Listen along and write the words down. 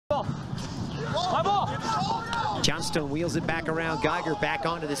Johnstone wheels it back around. Geiger back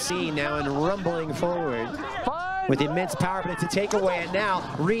onto the scene now and rumbling forward with immense power, but it's a takeaway. And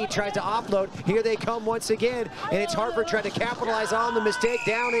now Reed tries to offload. Here they come once again, and it's Hartford trying to capitalize on the mistake.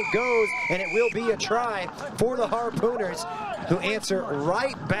 Down it goes, and it will be a try for the Harpooners, who answer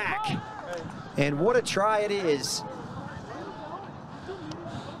right back. And what a try it is.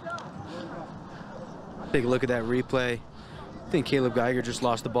 Take a look at that replay. I think Caleb Geiger just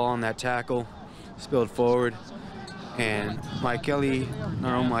lost the ball on that tackle, spilled forward, and Maikeli,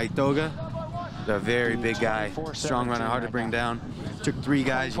 M.NAROMAITOGA, a very big guy, strong runner, hard to bring down. Took 3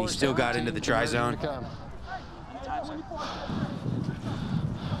 guys, and he still got into the try zone.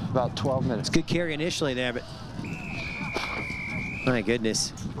 About 12 minutes. Good carry initially there, but my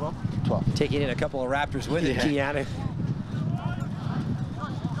goodness. 12. Taking in a couple of Raptors with it, Keanu.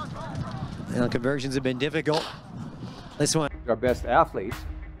 Well, conversions have been difficult. This one. Our best athletes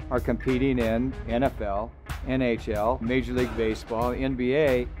are competing in NFL, NHL, Major League Baseball,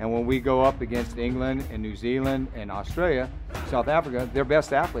 NBA, and when we go up against England and New Zealand and Australia, South Africa, their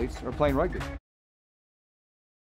best athletes are playing rugby.